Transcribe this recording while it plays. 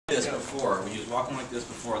before. He was walking like this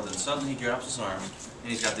before, then suddenly he drops his arm,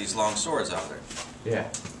 and he's got these long swords out there. Yeah.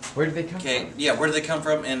 Where did they come from? Okay, yeah, where did they come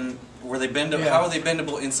from, and were they bendable? How are they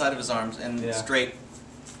bendable inside of his arms and straight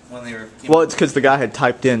when they were? Well, it's because the guy had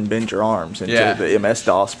typed in "bend your arms" into the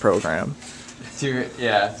MS-DOS program. To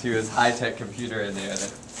his high-tech computer in there that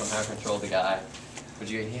somehow controlled the guy. But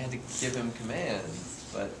he had to give him commands,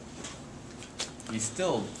 but he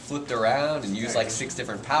still flipped around and used like 6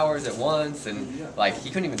 different powers at once, and like he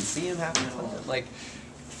couldn't even see him half the time. Like,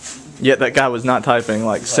 yeah, that guy was not typing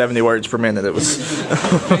like 70 words per minute. It was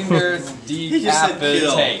finger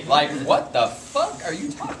decapitate. Like, what the fuck are you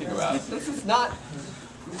talking about? This is not.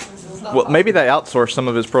 Well, maybe they outsourced some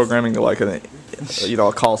of his programming to like a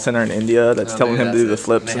call center in India that's telling him to do the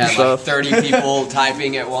flips and stuff. Like 30 people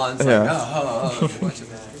typing at once. Yeah. Like,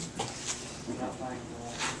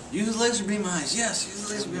 Use laser beam eyes. Yes, use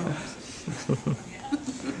laser beam eyes.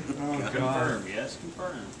 Oh God. Yes,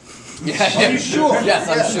 confirm. Yeah. Are you sure? Yes,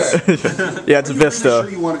 I'm sure. Yeah, it's Vista. Sure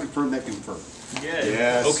you want to confirm that? Confirm. Yes.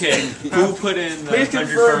 Yes. Okay. Who put in the Please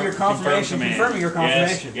confirm your confirmation. command? Confirm your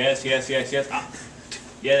confirmation. Yes. Ah.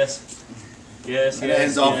 Yes. Yes. And it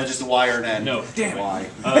ends off with just a Y or an N. No. Damn it. Y.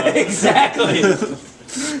 Exactly.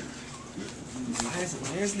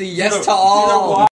 Where's the yes to all?